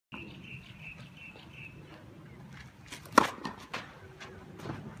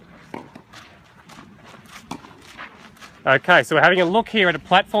Okay, so we're having a look here at a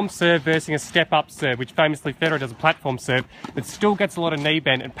platform serve versus a step-up serve, which famously Federer does a platform serve, but still gets a lot of knee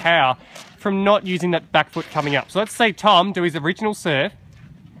bend and power from not using that back foot coming up. So let's see Tom do his original serve.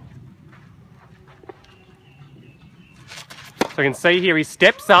 So you can see here he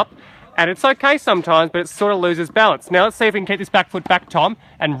steps up, and it's okay sometimes, but it sort of loses balance. Now let's see if we can keep this back foot back, Tom,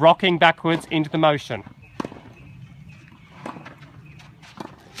 and rocking backwards into the motion.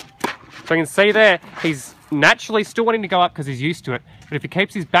 So you can see there, he's naturally still wanting to go up because he's used to it, but if he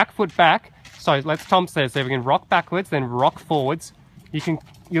keeps his back foot back, so let's Tom says, so if we can rock backwards, then rock forwards,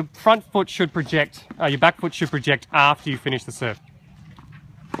 your front foot should project, your back foot should project after you finish the serve.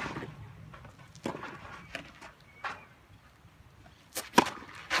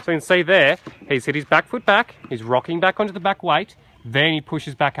 So you can see there, he's hit his back foot back, he's rocking back onto the back weight, then he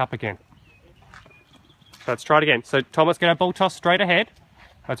pushes back up again. So let's try it again. So Tom, let's get our ball toss straight ahead.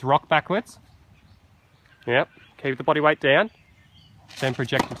 Let's rock backwards. Yep, keep the body weight down, then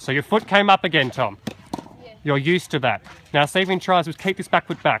project it. So your foot came up again, Tom. Yeah. You're used to that. Now see if you can try is keep this back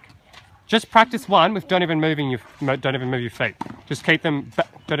foot back. Just practice one with don't even move your feet. Just keep them,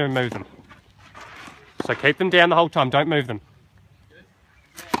 don't even move them. So keep them down the whole time, don't move them.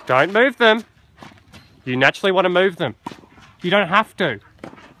 Don't move them. You naturally want to move them. You don't have to.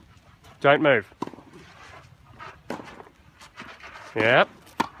 Don't move. Yep.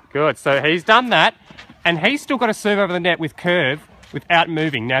 Good. So he's done that, and he's still got to serve over the net with curve without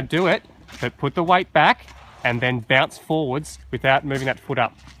moving. Now do it, but put the weight back and then bounce forwards without moving that foot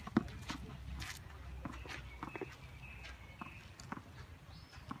up.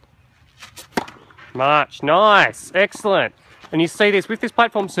 March. Nice. Excellent. And you see this with this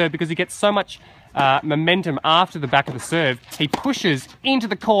platform serve, because he gets so much momentum after the back of the serve, he pushes into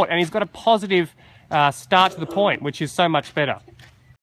the court and he's got a positive start to the point, which is so much better.